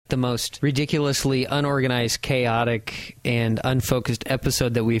the most ridiculously unorganized, chaotic, and unfocused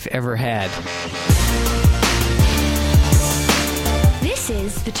episode that we've ever had. This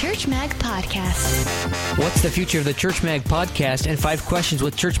is the Church Mag Podcast. What's the future of the Church Mag Podcast? And 5 questions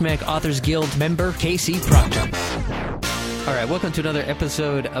with Church Mag Authors Guild member Casey Proctor. All right, welcome to another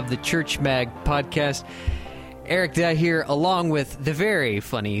episode of the Church Mag Podcast. Eric Dye here, along with the very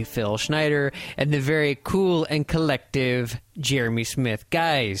funny Phil Schneider and the very cool and collective Jeremy Smith.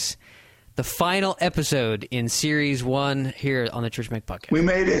 Guys, the final episode in Series 1 here on the Church Mag Podcast. We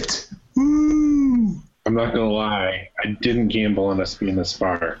made it. Woo! I'm not going to lie. I didn't gamble on us being this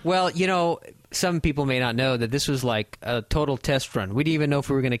far. Well, you know, some people may not know that this was like a total test run. We didn't even know if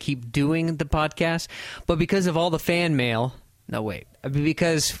we were going to keep doing the podcast, but because of all the fan mail... No, wait.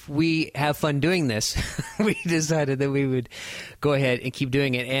 Because we have fun doing this, we decided that we would go ahead and keep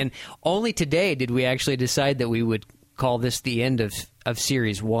doing it. And only today did we actually decide that we would call this the end of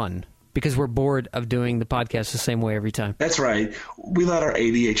Series 1, because we're bored of doing the podcast the same way every time. That's right. We let our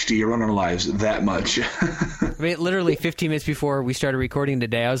ADHD run our lives that much. I mean, literally 15 minutes before we started recording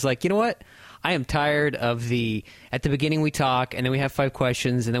today, I was like, you know what? I am tired of at the beginning we talk, and then we have 5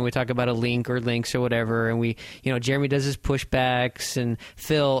 questions, and then we talk about a link or links or whatever, and Jeremy does his pushbacks, and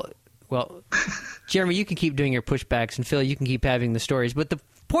Phil, well, Jeremy, you can keep doing your pushbacks, and Phil, you can keep having the stories, but the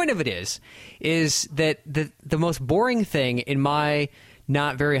point of it is that the most boring thing, in my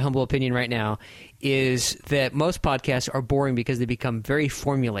not very humble opinion right now, is that most podcasts are boring because they become very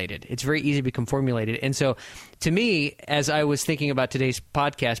formulated. It's very easy to become formulated. And so to me, as I was thinking about today's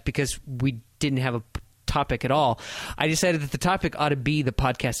podcast, because we didn't have a topic at all, I decided that the topic ought to be the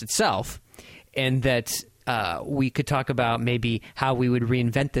podcast itself, and that we could talk about maybe how we would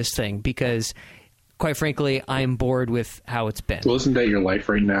reinvent this thing, because quite frankly, I'm bored with how it's been. Well, isn't that your life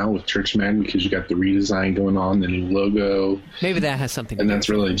right now with Church Mag? Because you got the redesign going on, the new logo. Maybe that has something to do. And that's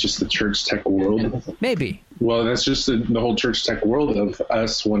really just the church tech world. Maybe. Well, that's just the whole church tech world of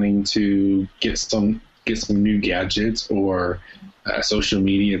us wanting to get some new gadgets or social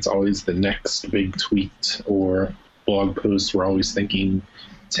media. It's always the next big tweet or blog post. We're always thinking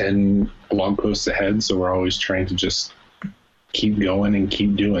 10 blog posts ahead, so we're always trying to just keep going and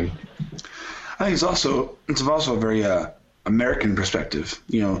keep doing. I think it's also a very American perspective.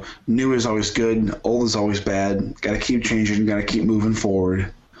 You know, new is always good, old is always bad. Got to keep changing, got to keep moving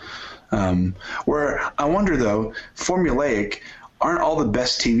forward. Where I wonder though, formulaic, aren't all the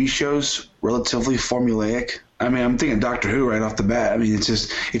best TV shows relatively formulaic? I mean, I'm thinking Doctor Who right off the bat. I mean,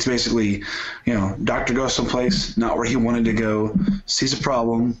 it's basically, doctor goes someplace, not where he wanted to go, sees a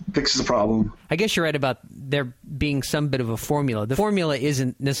problem, fixes the problem. I guess you're right about there being some bit of a formula. The formula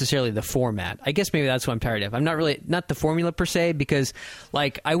isn't necessarily the format. I guess maybe that's what I'm tired of. I'm not the formula per se, because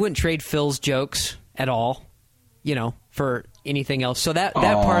I wouldn't trade Phil's jokes at all, for anything else. So that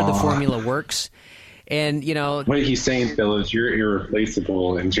part of the formula works. And, what he's saying, Phil, is you're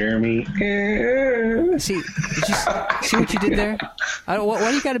irreplaceable. And Jeremy... See what you did there? Why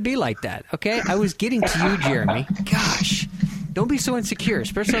do you got to be like that, okay? I was getting to you, Jeremy. Gosh, don't be so insecure,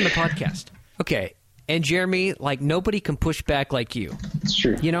 especially on the podcast. Okay, and Jeremy, nobody can push back like you. It's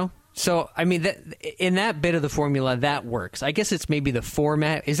true. So, I mean, in that bit of the formula, that works. I guess it's maybe the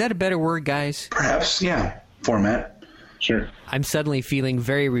format. Is that a better word, guys? Perhaps, yeah. Format. Sure. I'm suddenly feeling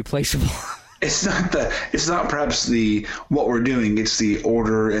very replaceable. It's not perhaps what we're doing. It's the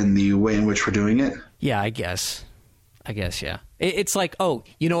order and the way in which we're doing it. Yeah, I guess, yeah. It's like, oh,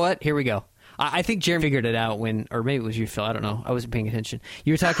 you know what? Here we go. I think Jeremy figured it out or maybe it was you, Phil. I don't know. I wasn't paying attention.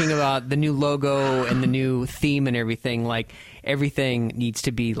 You were talking about the new logo and the new theme and everything. Everything needs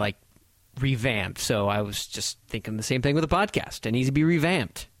to be revamped. So I was just thinking the same thing with the podcast. It needs to be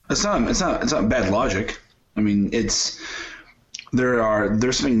revamped. It's not bad logic. I mean, there's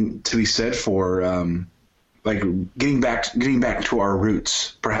something to be said for getting back to our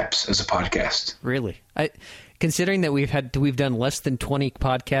roots, perhaps, as a podcast. Really, considering that we've done less than 20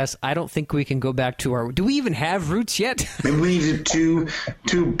 podcasts, I don't think we can go back to our. Do we even have roots yet? Maybe we need to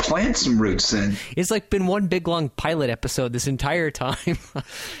plant some roots. Then it's been one big long pilot episode this entire time.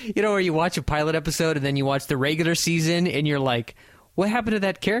 Where you watch a pilot episode and then you watch the regular season and you're like, what happened to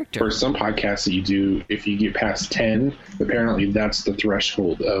that character? For some podcasts that you do, if you get past 10, apparently that's the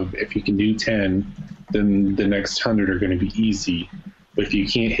threshold of if you can do 10, then the next 100 are going to be easy. But if you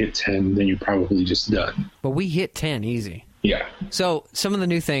can't hit 10, then you're probably just done. But we hit 10 easy. Yeah. So some of the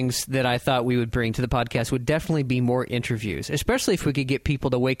new things that I thought we would bring to the podcast would definitely be more interviews, especially if we could get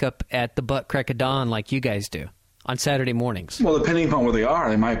people to wake up at the butt crack of dawn like you guys do on Saturday mornings. Well, depending upon where they are,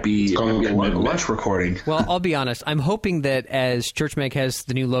 they might be a lunch recording. Well, I'll be honest. I'm hoping that as Church Mag has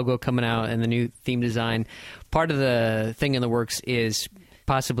the new logo coming out and the new theme design, part of the thing in the works is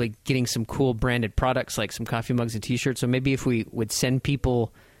possibly getting some cool branded products like some coffee mugs and T-shirts. So maybe if we would send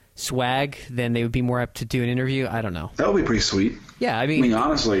people swag, then they would be more apt to do an interview. I don't know. That would be pretty sweet. Yeah, I mean,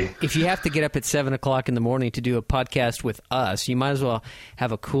 honestly, if you have to get up at 7 o'clock in the morning to do a podcast with us, you might as well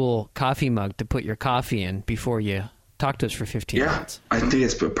have a cool coffee mug to put your coffee in before you talk to us for 15 minutes. I think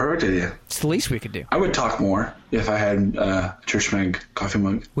it's a perfect idea. It's the least we could do. I would talk more if I had Church Mag coffee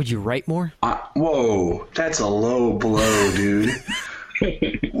mug. Would you write more? Whoa, that's a low blow, dude.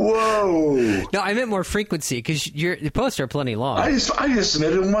 Whoa. No, I meant more frequency because the posts are plenty long. I just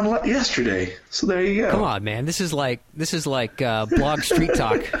submitted one yesterday, so there you go. Come on, man. This is like blog street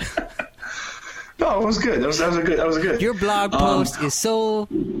talk. No, it was good. That was good. Your blog post is so.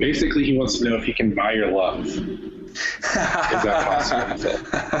 Basically, he wants to know if he can buy your love. Is that possible?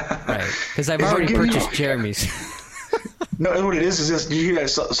 Right, because I've already purchased Jeremy's. No, what it is just, you hear that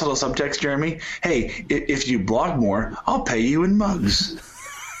subtle subtext, Jeremy? Hey, if you blog more, I'll pay you in mugs.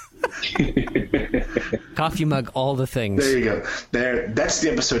 Coffee mug, all the things. There you go. That's the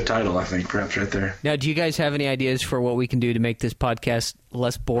episode title, I think, perhaps right there. Now, do you guys have any ideas for what we can do to make this podcast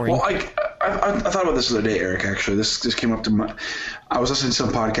less boring? Well, I thought about this the other day, Eric, actually. This came up to I was listening to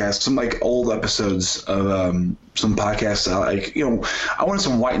some podcasts, some like old episodes of some podcasts. I wanted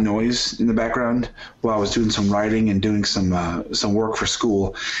some white noise in the background while I was doing some writing and doing some work for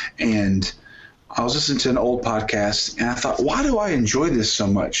school. And I was listening to an old podcast, and I thought, why do I enjoy this so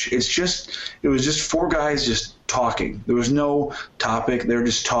much? It was just four guys just talking. There was no topic. They were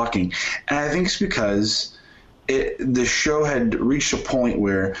just talking. And I think it's because the show had reached a point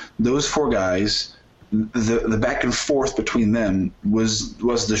where those four guys, the back and forth between them was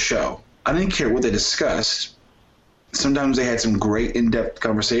the show. I didn't care what they discussed. Sometimes they had some great in-depth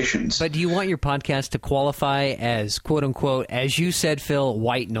conversations. But do you want your podcast to qualify as, quote unquote, as you said, Phil,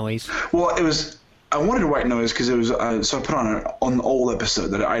 white noise? Well, I wanted white noise because it was so I put on an old episode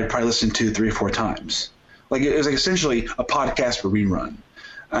that I'd probably listened to 3 or 4 times. Like it was like essentially a podcast for rerun.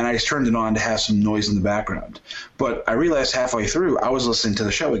 And I just turned it on to have some noise in the background. But I realized halfway through I was listening to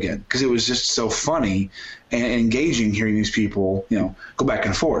the show again because it was just so funny and engaging hearing these people, go back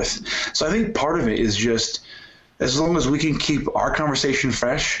and forth. So I think part of it is just as long as we can keep our conversation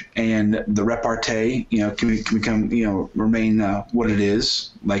fresh and the repartee, can become, remain what it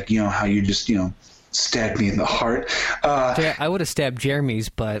is, like, how you just, stabbed me in the heart. I would have stabbed Jeremy's,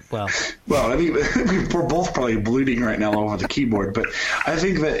 but, well. Well, I mean, we're both probably bleeding right now over the keyboard, but I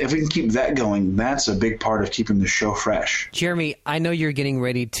think that if we can keep that going, that's a big part of keeping the show fresh. Jeremy, I know you're getting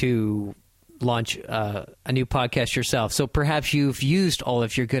ready to launch a new podcast yourself, so perhaps you've used all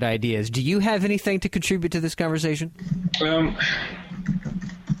of your good ideas. Do you have anything to contribute to this conversation? I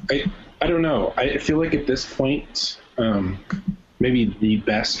don't know. I feel like at this point, maybe the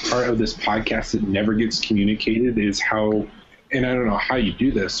best part of this podcast that never gets communicated is how, and I don't know how you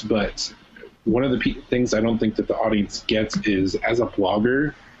do this, but one of the things I don't think that the audience gets is, as a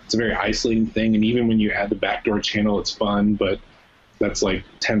blogger, it's a very isolating thing, and even when you add the backdoor channel, it's fun, but that's like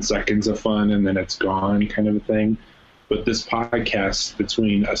 10 seconds of fun and then it's gone kind of a thing. But this podcast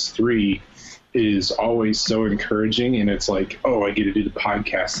between us three is always so encouraging, and it's like, oh, I get to do the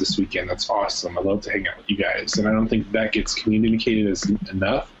podcast this weekend. That's awesome. I love to hang out with you guys. And I don't think that gets communicated as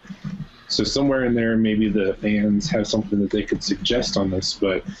enough. So somewhere in there, maybe the fans have something that they could suggest on this,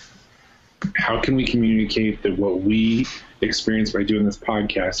 but how can we communicate that what we experience by doing this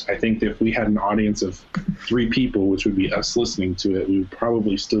podcast? I think that if we had an audience of 3 people, which would be us listening to it, we would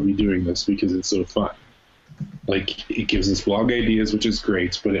probably still be doing this because it's so fun. Like, it gives us blog ideas, which is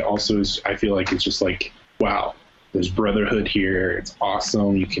great, but it also is, I feel like it's just like, wow, there's brotherhood here. It's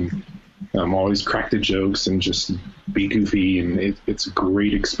awesome. You can always crack the jokes and just be goofy, and it's a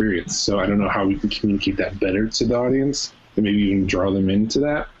great experience. So I don't know how we can communicate that better to the audience and maybe even draw them into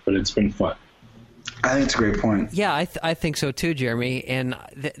that, but it's been fun. I think it's a great point. Yeah, I think so too, Jeremy, and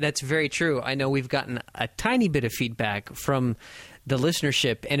that's very true. I know we've gotten a tiny bit of feedback from the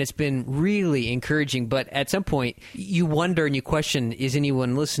listenership, and it's been really encouraging. But at some point, you wonder and you question: is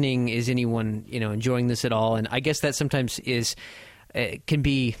anyone listening? Is anyone enjoying this at all? And I guess that sometimes can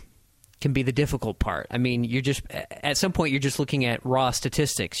be the difficult part. I mean, at some point you're just looking at raw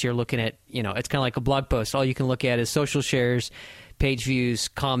statistics. You're looking at it's kind of like a blog post. All you can look at is social shares, page views,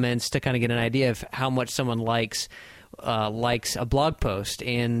 comments to kind of get an idea of how much someone likes a blog post.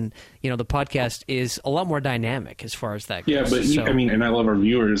 And the podcast is a lot more dynamic as far as that goes. Yeah, but and I love our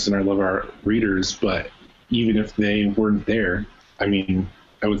viewers and I love our readers, but even if they weren't there, I mean,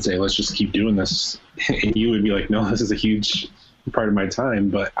 I would say let's just keep doing this, and you would be like, no, this is a huge part of my time.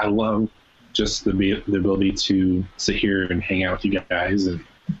 But I love just the ability to sit here and hang out with you guys and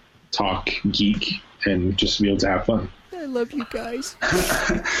talk geek and just be able to have fun. I love you guys.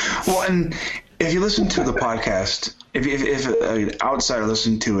 Well, and if you listen to the podcast, if an outsider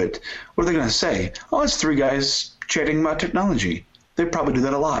listened to it, what are they going to say? Oh, it's three guys chatting about technology. They probably do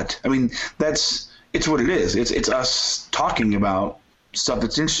that a lot. I mean, it's what it is. It's us talking about stuff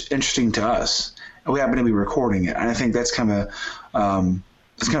that's interesting to us, and we happen to be recording it. And I think that's kind of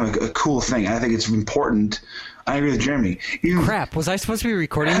a cool thing. I think it's important. I agree with Jeremy. Crap, was I supposed to be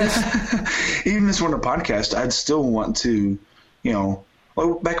recording this? Even if this weren't a podcast, I'd still want to,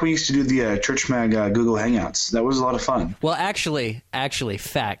 back when we used to do the Church Mag Google Hangouts. That was a lot of fun. Well, actually,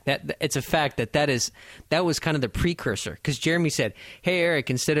 fact. It's a fact that was kind of the precursor. Because Jeremy said, hey, Eric,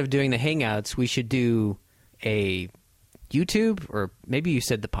 instead of doing the Hangouts, we should do a YouTube, or maybe you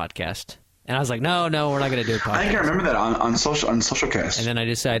said the podcast. And I was like, no, we're not going to do a podcast. I think I remember that on Socialcast. And then I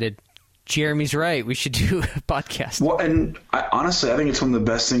decided, Jeremy's right. We should do a podcast. Well, and honestly, I think it's one of the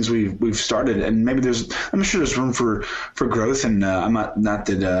best things we've started. And maybe I'm sure there's room for growth. And I'm not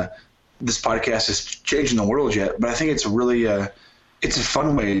that this podcast is changing the world yet, but I think it's really it's a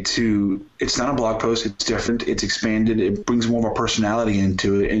fun way to. It's not a blog post. It's different. It's expanded. It brings more of our personality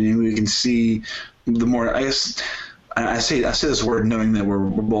into it, and we can see the more. I guess I say this word knowing that we're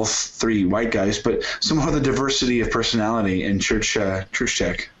both three white guys, but some more of the diversity of personality in church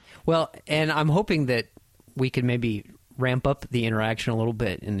tech. Well, and I'm hoping that we can maybe ramp up the interaction a little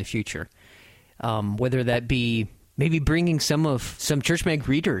bit in the future, whether that be maybe bringing some Church Mag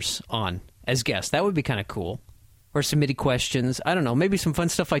readers on as guests. That would be kind of cool. Or submitting questions. I don't know, maybe some fun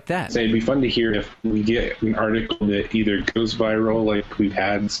stuff like that. So it'd be fun to hear if we get an article that either goes viral, like we've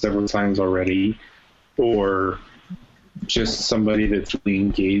had several times already, or just somebody that's really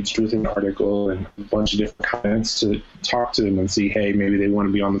engaged with an article and a bunch of different comments, to talk to them and see, hey, maybe they want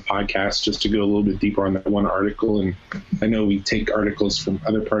to be on the podcast just to go a little bit deeper on that one article. And I know we take articles from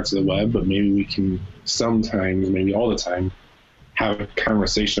other parts of the web, but maybe we can sometimes, maybe all the time, have a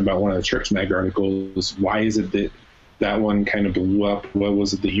conversation about one of the Church Mag articles. Why is it that one kind of blew up? What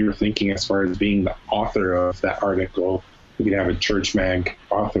was it that you were thinking as far as being the author of that article? We could have a Church Mag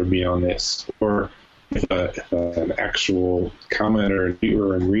author be on this, or if an actual commenter,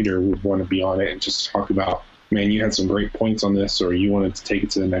 viewer, and reader would want to be on it and just talk about, man, you had some great points on this, or you wanted to take it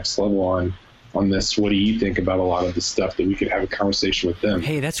to the next level on this. What do you think about a lot of the stuff? That we could have a conversation with them.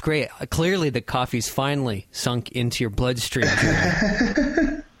 Hey, that's great. Clearly the coffee's finally sunk into your bloodstream.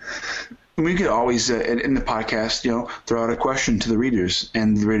 We could always, in the podcast, throw out a question to the readers,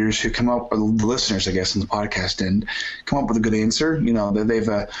 and the readers who come up, or the listeners, I guess, in the podcast end, come up with a good answer. That they've,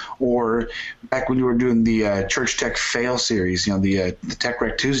 or back when you were doing the Church Tech Fail series, the Tech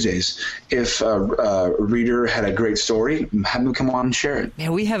Rec Tuesdays, if a reader had a great story, have them come on and share it.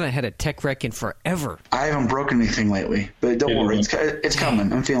 Man, we haven't had a Tech Rec in forever. I haven't broken anything lately, but don't worry, it's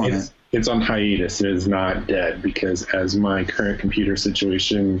coming. I'm feeling it. It's on hiatus. It is not dead, because as my current computer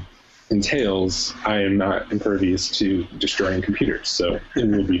situation entails, I am not impervious to destroying computers, so it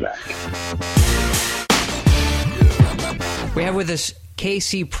will be back. We have with us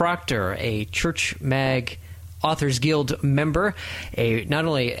Casey Proctor, a Church Mag Authors Guild member, not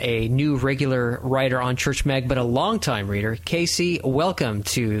only a new regular writer on Church Mag, but a longtime reader. Casey, welcome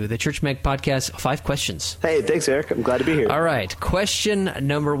to the Church Mag podcast, 5 Questions. Hey, thanks, Eric. I'm glad to be here. All right, question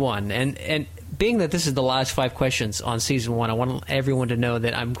number 1, and being that this is the last 5 questions on Season 1, I want everyone to know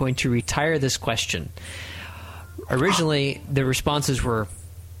that I'm going to retire this question. Originally, the responses were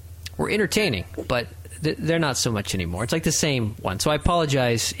entertaining, but they're not so much anymore. It's like the same one. So I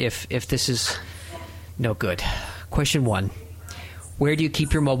apologize if this is no good. Question 1. Where do you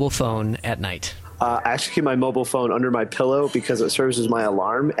keep your mobile phone at night? I actually keep my mobile phone under my pillow because it serves as my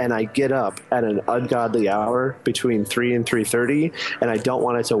alarm, and I get up at an ungodly hour between 3 and 3:30, and I don't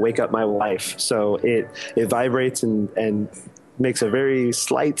want it to wake up my wife. So it vibrates and makes a very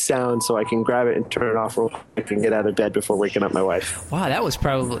slight sound, so I can grab it and turn it off real quick and get out of bed before waking up my wife. Wow, that was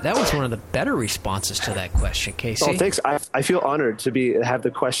one of the better responses to that question, Casey. Oh, thanks. I feel honored to have the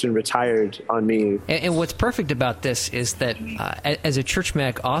question retired on me. And what's perfect about this is that as a Church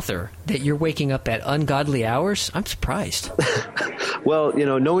Mag author, that you're waking up at ungodly hours. I'm surprised. Well,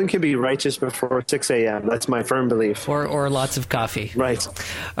 no one can be righteous before 6 a.m. That's my firm belief. Or lots of coffee. Right.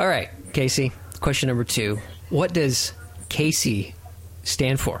 All right, Casey, question number 2. What does Casey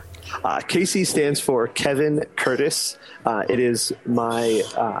stand for? Casey stands for Kevin Curtis. It is my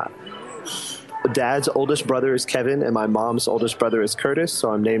dad's oldest brother is Kevin, and my mom's oldest brother is Curtis,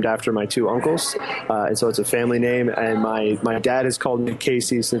 so I'm named after my 2 uncles. And so it's a family name, and my dad has called me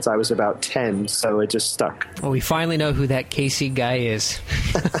Casey since I was about 10, so it just stuck. Well, we finally know who that Casey guy is.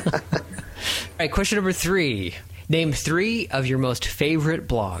 All right, question number 3. Name 3 of your most favorite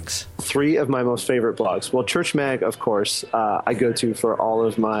blogs. 3 of my most favorite blogs. Well, Church Mag, of course, I go to for all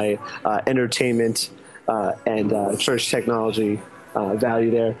of my entertainment and church technology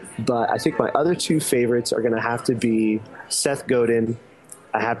value there. But I think my other 2 favorites are going to have to be Seth Godin.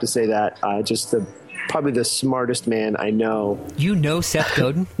 I have to say that probably the smartest man I know. You know Seth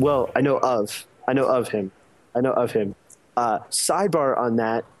Godin? Well, I know of him. Sidebar on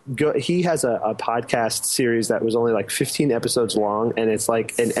that. He has a podcast series that was only like 15 episodes long, and it's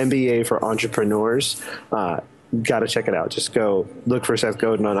like an MBA for entrepreneurs. Got to check it out. Just go look for Seth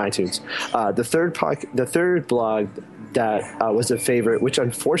Godin on iTunes. The third blog that was a favorite, which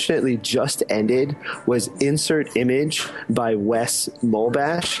unfortunately just ended, was Insert Image by Wes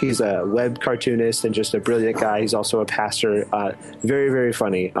Mulbash. He's a web cartoonist and just a brilliant guy. He's also a pastor. Very, very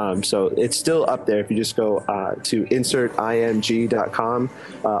funny. So it's still up there. If you just go to insertimg.com,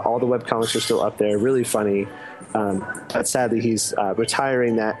 all the web comics are still up there. Really funny. But sadly, he's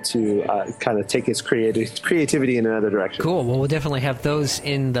retiring that to kind of take his creativity in another direction. Cool. Well, we'll definitely have those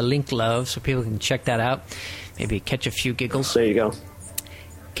in the link below so people can check that out. Maybe catch a few giggles. There you go.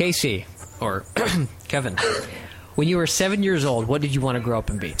 Casey, or Kevin, when you were 7 years old, what did you want to grow up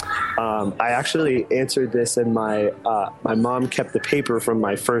and be? I actually answered this in my mom kept the paper from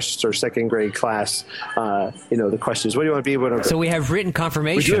my first or second grade class. The questions, what do you want to be? So we have written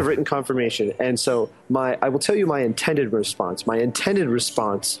confirmation. We do have written confirmation. And so I will tell you my intended response. My intended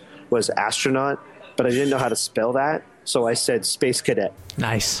response was astronaut, but I didn't know how to spell that. So I said space cadet.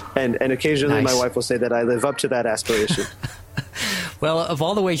 Nice. And occasionally nice. My wife will say that I live up to that aspiration. Well, of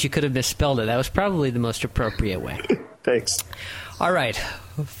all the ways you could have misspelled it, that was probably the most appropriate way. Thanks. All right.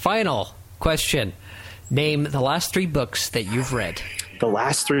 Final question. Name the last 3 books that you've read. The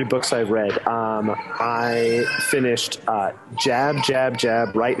last 3 books I've read. I finished Jab, Jab,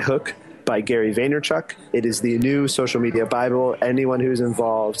 Jab, Right Hook by Gary Vaynerchuk. It is the new social media Bible. Anyone who's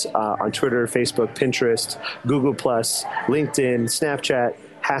involved on Twitter, Facebook, Pinterest, Google+, LinkedIn, Snapchat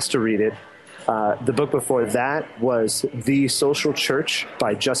has to read it. The book before that was The Social Church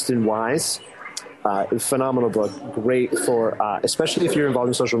by Justin Wise. Phenomenal book. Great for, especially if you're involved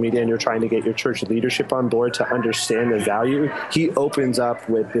in social media and you're trying to get your church leadership on board to understand the value. He opens up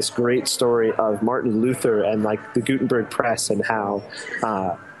with this great story of Martin Luther and like the Gutenberg press and how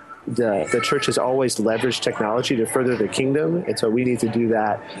the church has always leveraged technology to further the kingdom. And so we need to do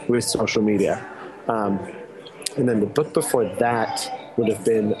that with social media. And then the book before that would have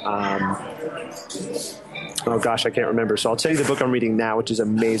been, oh gosh, I can't remember. So I'll tell you the book I'm reading now, which is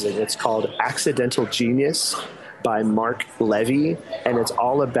amazing. It's called Accidental Genius by Mark Levy, and it's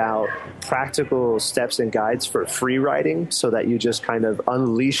all about practical steps and guides for free writing so that you just kind of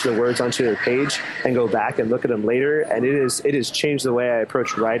unleash the words onto the page and go back and look at them later. And it has changed the way I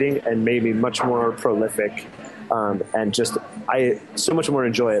approach writing and made me much more prolific. And just, I so much more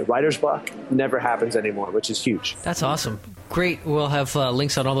enjoy it. Writer's block never happens anymore, which is huge. That's awesome. Great. We'll have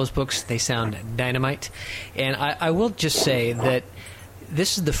links on all those books. They sound dynamite. And I will just say that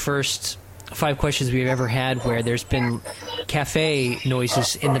this is the first 5 questions we've ever had where there's been cafe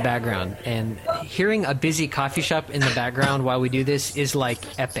noises in the background. And hearing a busy coffee shop in the background while we do this is like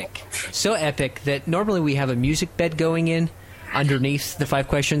epic. So epic that normally we have a music bed going in underneath the 5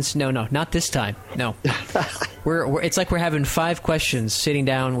 questions. No, not this time. No. It's like we're having 5 questions sitting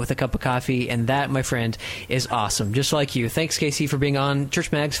down with a cup of coffee, and that, my friend, is awesome. Just like you. Thanks, Casey, for being on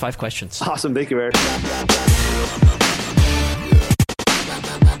Church Mag's 5 Questions. Awesome. Thank you, Eric.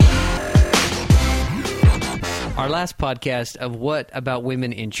 Our last podcast of What About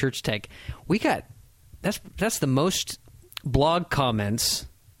Women in Church Tech, we got that's the most blog comments,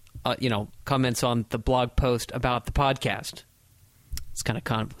 comments on the blog post about the podcast. It's kind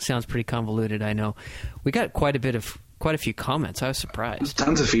of sounds pretty convoluted, I know. We got quite a few comments. I was surprised.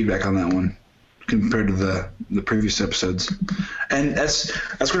 Tons of feedback on that one compared to the previous episodes, and that's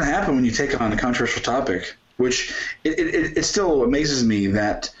going to happen when you take on a controversial topic. Which it still amazes me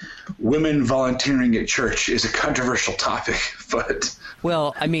that women volunteering at church is a controversial topic. But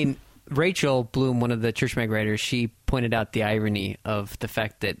well, I mean, Rachel Bloom, one of the Church Mag writers, she pointed out the irony of the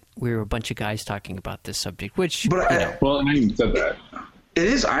fact that we were a bunch of guys talking about this subject. Which, well, I even said that. It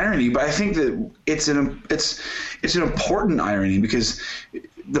is irony, but I think that it's an important irony because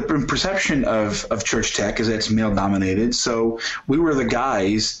the perception of church tech is that it's male dominated. So we were the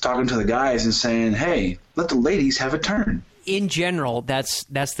guys talking to the guys and saying, "Hey, let the ladies have a turn." In general, that's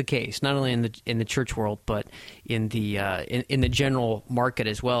the case, not only in the church world, but in the general market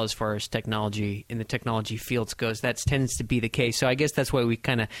as well, as far as technology in the technology fields goes. That tends to be the case. So I guess that's why we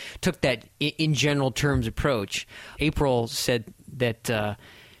kind of took that in general terms approach. April said that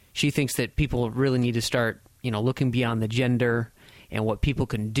she thinks that people really need to start looking beyond the gender and what people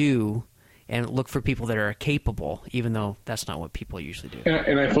can do, and look for people that are capable, even though that's not what people usually do.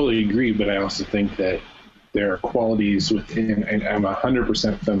 And I fully agree, but I also think that there are qualities within, and I'm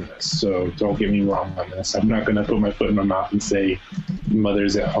 100% feminist, so don't get me wrong on this. I'm not going to put my foot in my mouth and say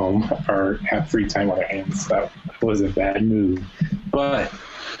mothers at home have free time on their hands. That was a bad move. But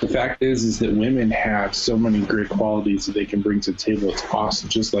the fact is that women have so many great qualities that they can bring to the table. It's awesome.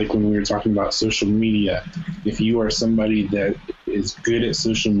 Just like when we were talking about social media, if you are somebody that is good at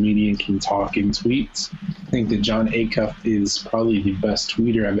social media and can talk in tweets, I think that Jon Acuff is probably the best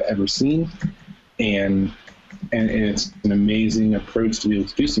tweeter I've ever seen. And it's an amazing approach to be able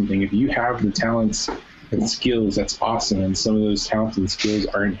to do something. If you have the talents and skills, that's awesome. And some of those talents and skills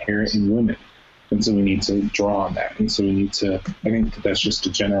are inherent in women. And so we need to draw on that. And so we need to, I think that's just a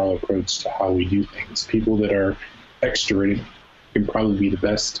general approach to how we do things. People that are extroverted can probably be the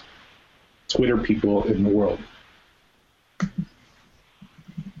best Twitter people in the world.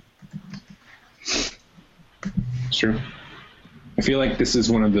 It's true. I feel like this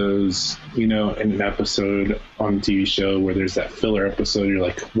is one of those, in an episode on a TV show where there's that filler episode, you're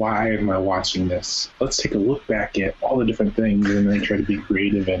like, why am I watching this? Let's take a look back at all the different things and then try to be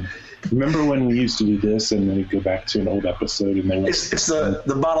creative. And remember when we used to do this, and then we go back to an old episode and then it's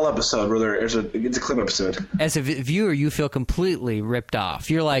the bottle episode where it's a clip episode. As a viewer, you feel completely ripped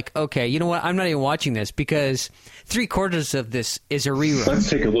off. You're like, okay, you know what? I'm not even watching this because 3/4 of this is a rerun. Let's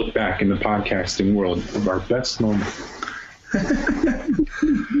take a look back in the podcasting world of our best moment.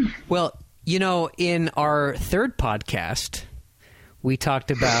 Well, in our third podcast, we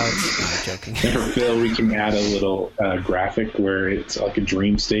talked about... I'm joking. Phil, we can add a little graphic where it's like a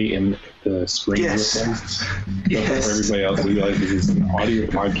dream state and the screen. Yes. Yes. For everybody else, we realize this is an audio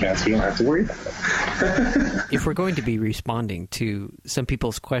podcast. We don't have to worry about that. If we're going to be responding to some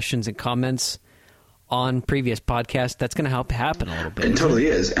people's questions and comments on previous podcasts, that's going to help happen a little bit. It totally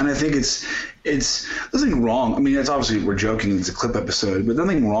is. And I think it's there's nothing wrong. I mean, it's obviously, we're joking, it's a clip episode, but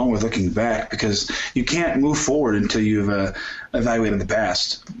nothing wrong with looking back, because you can't move forward until you've evaluated the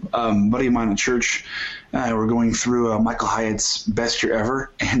past. A buddy of mine in church, we're going through Michael Hyatt's Best Year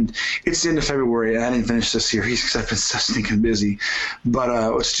Ever, and it's the end of February, and I didn't finish this series because I've been so stinking busy. But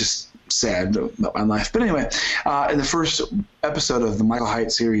it's just sad about my life. But anyway, in the first episode of the Michael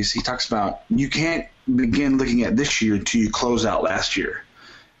Hyatt series, he talks about you can't begin looking at this year until you close out last year.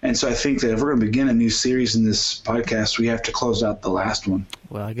 And so I think that if we're going to begin a new series in this podcast, we have to close out the last one.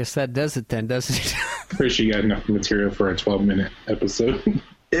 Well, I guess that does it then, doesn't it? Pretty sure you got enough material for a 12-minute episode.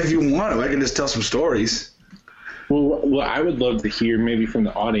 If you want to, I can just tell some stories. Well, I would love to hear maybe from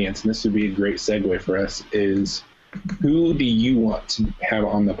the audience, and this would be a great segue for us, is who do you want to have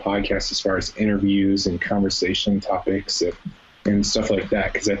on the podcast as far as interviews and conversation topics and stuff like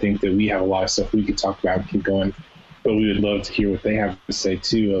that? Because I think that we have a lot of stuff we could talk about and keep going, but we would love to hear what they have to say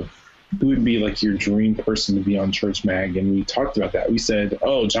too, of who would be like your dream person to be on Church Mag. And we talked about that. We said,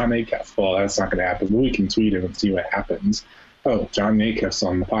 Jon Acuff. Well, that's not going to happen, but we can tweet him and see what happens. Jon Acuff's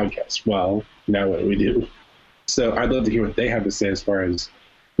on the podcast. Well, now what do we do? So I'd love to hear what they have to say as far as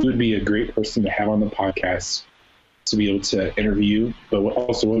who would be a great person to have on the podcast to be able to interview, but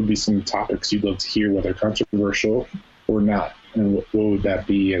also what would be some topics you'd love to hear, whether controversial or not, and what would that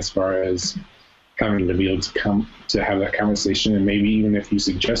be as far as having to be able to come to have that conversation, and maybe even if you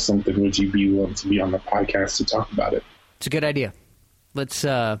suggest something, would you be willing to be on the podcast to talk about it? It's a good idea. Let's,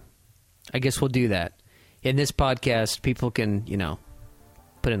 I guess we'll do that. In this podcast, people can,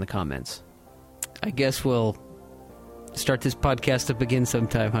 put in the comments. I guess we'll start this podcast up again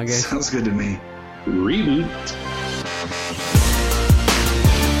sometime, huh, guys? Sounds good to me. Reboot.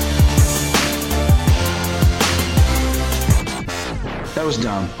 That was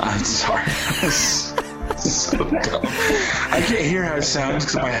dumb. I'm sorry. So dumb. I can't hear how it sounds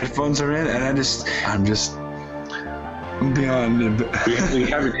because my headphones are in, and I'm beyond. We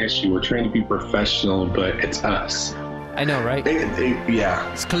have an issue. We're trying to be professional, but it's us. I know, right?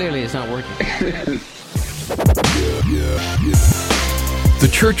 Yeah. It's not working. The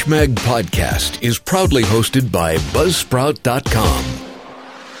Church Mag podcast is proudly hosted by Buzzsprout.com.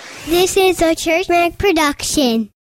 This is a Church Mag production.